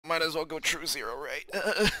might as well go true zero, right?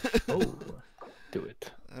 Oh, do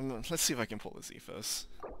it. Let's see if I can pull the Zephos.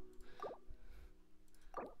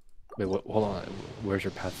 Wait, what, hold on. Where's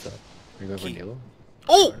your path set? Are you going for Key. Nilo?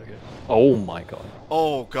 Oh! Okay. Oh my god.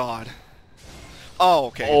 Oh god. Oh,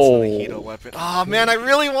 okay, Oh. it's the Nahida weapon. Oh man, I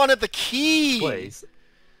really wanted the key! Blaze.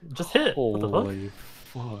 Just hit. What the fuck? Holy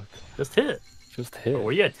fuck. Just hit. Just hit. Oh,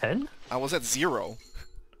 were you at 10? I was at 0.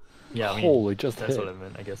 Yeah, I mean, Holy, just that's hit. what I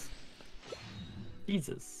meant, I guess.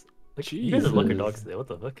 Jesus. Like, you guys are looker dogs today, what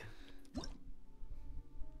the fuck?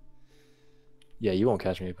 Yeah, you won't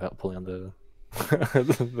catch me pulling on the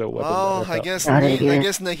the weapon. Oh, I guess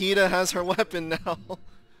Nahida has her weapon now. Well,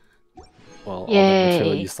 all the Yay.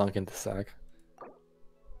 material you sunk into sack.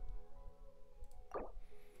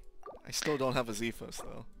 I still don't have a Zephos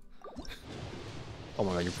though. Oh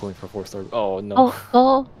my god, you're pulling for 4-star. Oh no. Oh,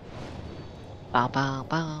 oh. Bow, bow,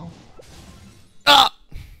 bow. Ah!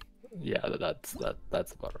 Yeah, that's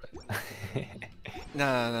about right.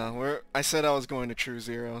 No. I said I was going to true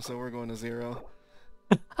 0, so we're going to 0.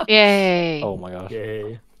 Yay. Oh my gosh.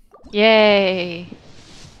 Yay. Yay.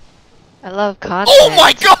 I love content. Oh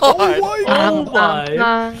my god! Oh my!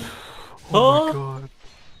 Oh Huh? my god.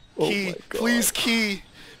 Oh Key, my god. please key,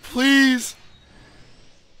 please.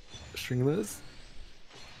 Stringless.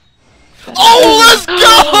 Oh, let's go!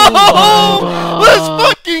 Let's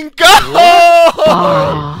fucking go!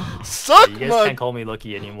 Ah. Suck You guys my can't call me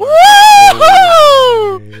lucky anymore. Woo!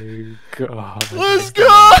 Oh my god. Let's You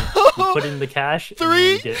go! put in the cash. And then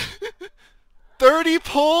 3 you get... 30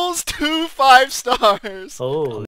 pulls, 2 5 stars. Oh.